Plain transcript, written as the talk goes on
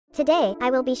Today, I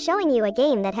will be showing you a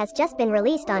game that has just been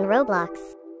released on Roblox.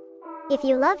 If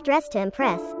you love Dress to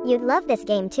Impress, you'd love this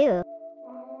game too.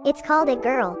 It's called It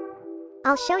Girl.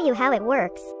 I'll show you how it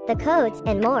works, the codes,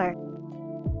 and more.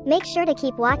 Make sure to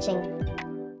keep watching.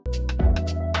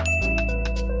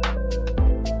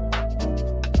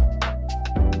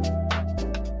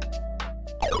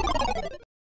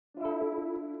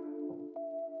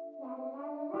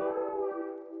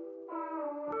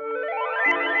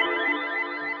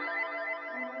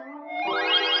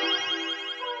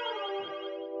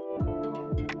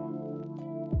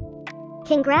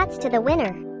 Congrats to the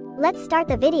winner! Let's start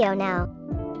the video now.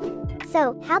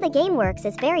 So, how the game works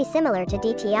is very similar to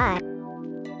DTI.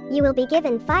 You will be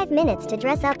given 5 minutes to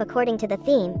dress up according to the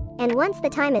theme, and once the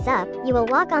time is up, you will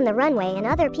walk on the runway and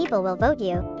other people will vote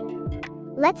you.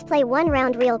 Let's play one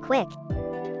round real quick.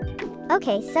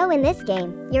 Okay, so in this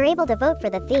game, you're able to vote for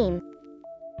the theme.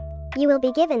 You will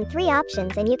be given 3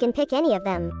 options and you can pick any of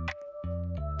them.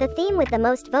 The theme with the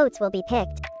most votes will be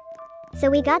picked. So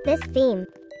we got this theme.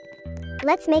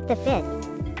 Let's make the fit.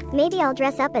 Maybe I'll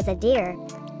dress up as a deer.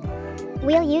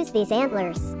 We'll use these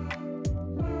antlers.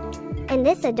 And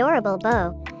this adorable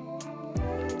bow.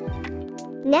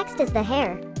 Next is the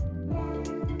hair.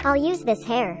 I'll use this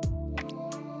hair.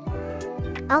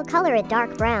 I'll color it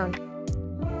dark brown.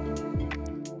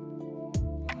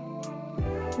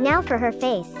 Now for her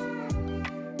face.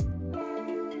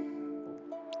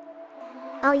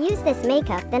 I'll use this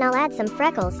makeup, then I'll add some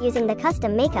freckles using the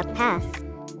custom makeup pass.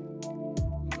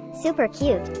 Super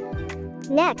cute.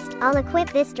 Next, I'll equip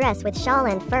this dress with shawl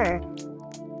and fur.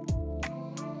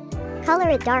 Color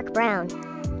it dark brown.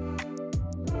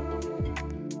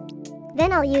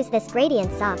 Then I'll use this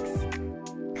gradient socks.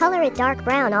 Color it dark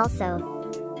brown also.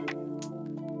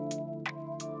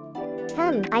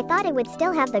 I thought it would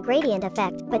still have the gradient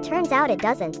effect, but turns out it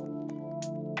doesn't.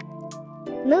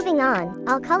 Moving on,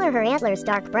 I'll color her antlers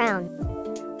dark brown.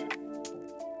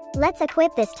 Let's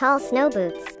equip this tall snow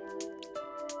boots.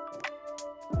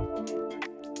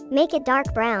 Make it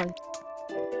dark brown.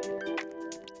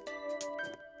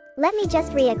 Let me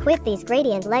just re-equip these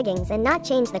gradient leggings and not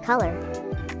change the color.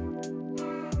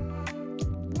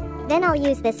 Then I'll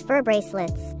use this fur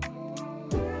bracelets.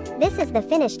 This is the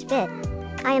finished fit.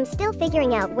 I am still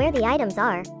figuring out where the items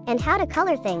are, and how to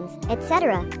color things,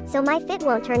 etc., so my fit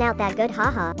won't turn out that good,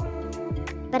 haha.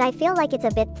 But I feel like it's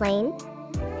a bit plain.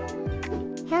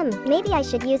 Maybe I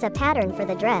should use a pattern for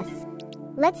the dress.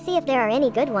 Let's see if there are any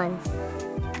good ones.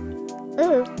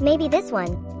 Ooh, maybe this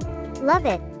one. Love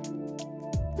it.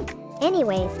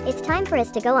 Anyways, it's time for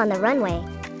us to go on the runway.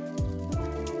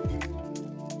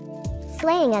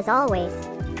 Slaying as always.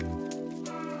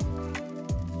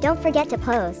 Don't forget to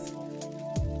pose.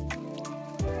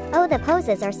 Oh, the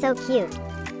poses are so cute.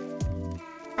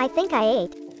 I think I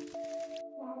ate.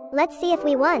 Let's see if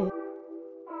we won.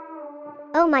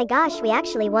 Oh my gosh, we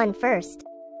actually won first.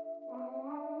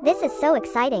 This is so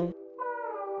exciting.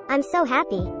 I'm so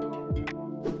happy.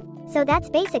 So that's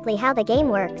basically how the game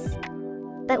works.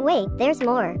 But wait, there's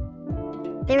more.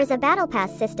 There is a battle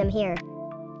pass system here.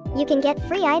 You can get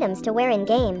free items to wear in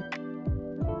game.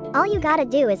 All you gotta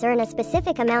do is earn a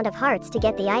specific amount of hearts to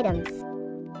get the items.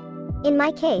 In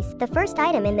my case, the first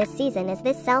item in this season is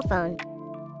this cell phone.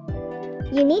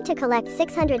 You need to collect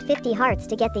 650 hearts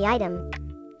to get the item.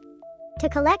 To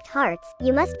collect hearts,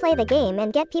 you must play the game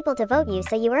and get people to vote you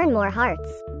so you earn more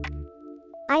hearts.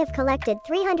 I have collected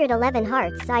 311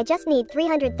 hearts, so I just need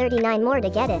 339 more to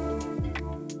get it.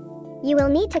 You will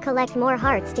need to collect more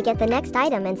hearts to get the next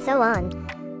item and so on.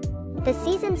 The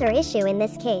seasons or issue in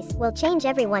this case will change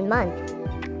every 1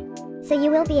 month. So you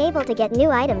will be able to get new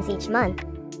items each month.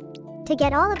 To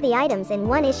get all of the items in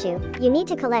one issue, you need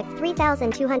to collect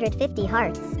 3,250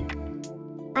 hearts.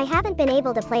 I haven't been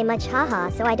able to play much,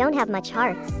 haha, so I don't have much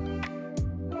hearts.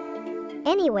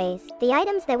 Anyways, the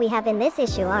items that we have in this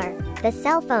issue are the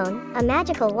cell phone, a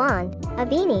magical wand, a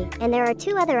beanie, and there are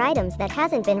 2 other items that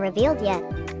hasn't been revealed yet.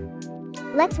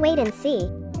 Let's wait and see.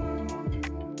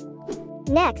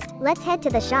 Next, let's head to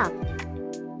the shop.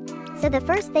 So the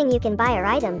first thing you can buy are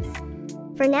items.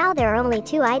 For now there are only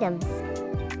 2 items.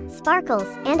 Sparkles,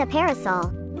 and a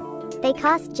parasol. They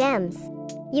cost gems.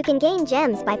 You can gain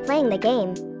gems by playing the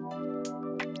game.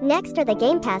 Next are the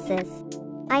game passes.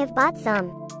 I have bought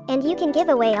some. And you can give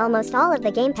away almost all of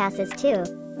the game passes too.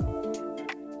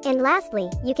 And lastly,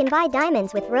 you can buy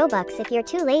diamonds with Robux if you're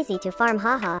too lazy to farm,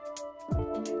 haha.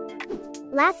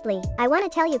 Lastly, I want to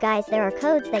tell you guys there are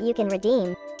codes that you can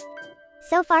redeem.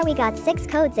 So far we got 6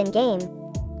 codes in game.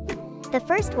 The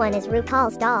first one is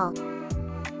RuPaul's doll.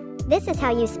 This is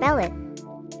how you spell it.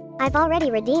 I've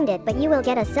already redeemed it, but you will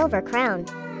get a silver crown.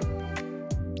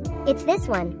 It's this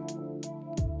one.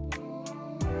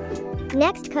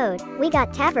 Next code, we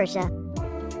got Taversia.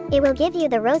 It will give you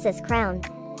the Rose's crown.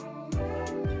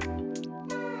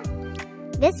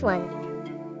 This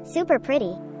one. Super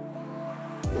pretty.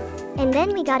 And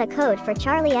then we got a code for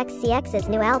Charlie XCX's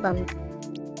new album.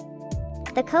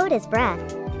 The code is Brat.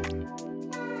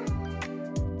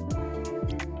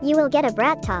 You will get a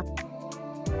Brat top.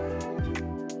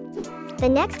 The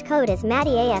next code is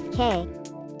Maddie AFK.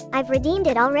 I've redeemed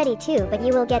it already too, but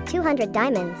you will get 200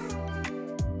 diamonds.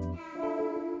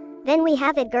 Then we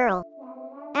have it girl.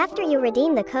 After you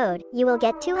redeem the code, you will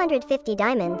get 250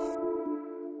 diamonds.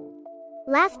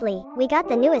 Lastly, we got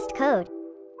the newest code.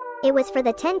 It was for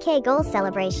the 10k goal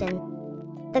celebration.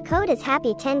 The code is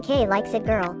Happy 10k likes it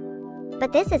girl.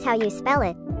 But this is how you spell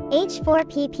it.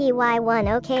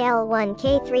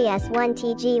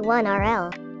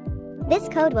 H4PPY1OKL1K3S1TG1RL. This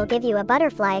code will give you a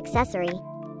butterfly accessory.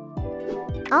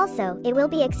 Also, it will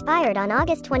be expired on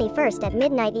August 21st at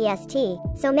midnight EST,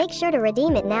 so make sure to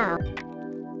redeem it now.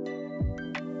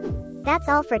 That's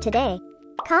all for today.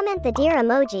 Comment the deer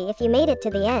emoji if you made it to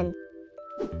the end.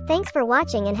 Thanks for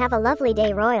watching and have a lovely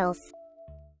day, Royals.